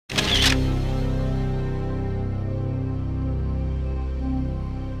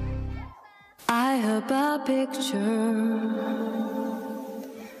I have a picture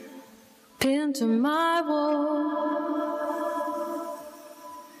pinned to my wall,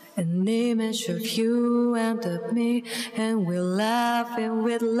 an image of you and of me, and we're laughing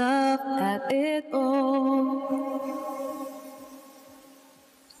with love at it all.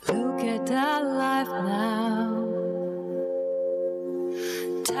 Look at that life now,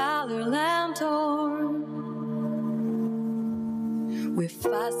 tattered and torn. We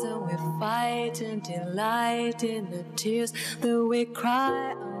fuss and we fight and delight in the tears that we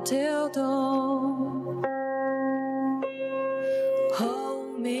cry until dawn.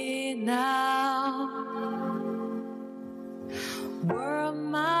 Hold me now, warm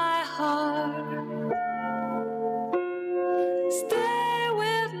my heart. Stay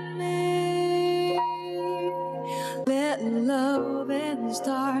with me. Let love and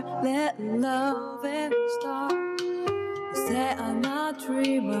start. Let love and start. Say I'm a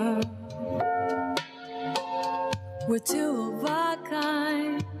dreamer. We're two of a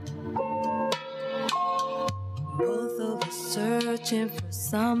kind. Both of us searching for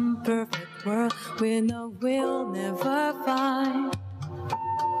some perfect world we know we'll never find.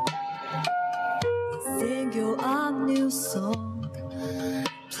 I'll sing you a new song.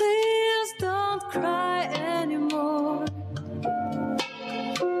 Please don't cry anymore.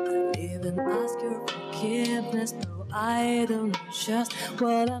 I'll even ask your forgiveness. I don't know just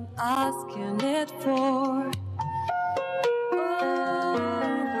what I'm asking it for.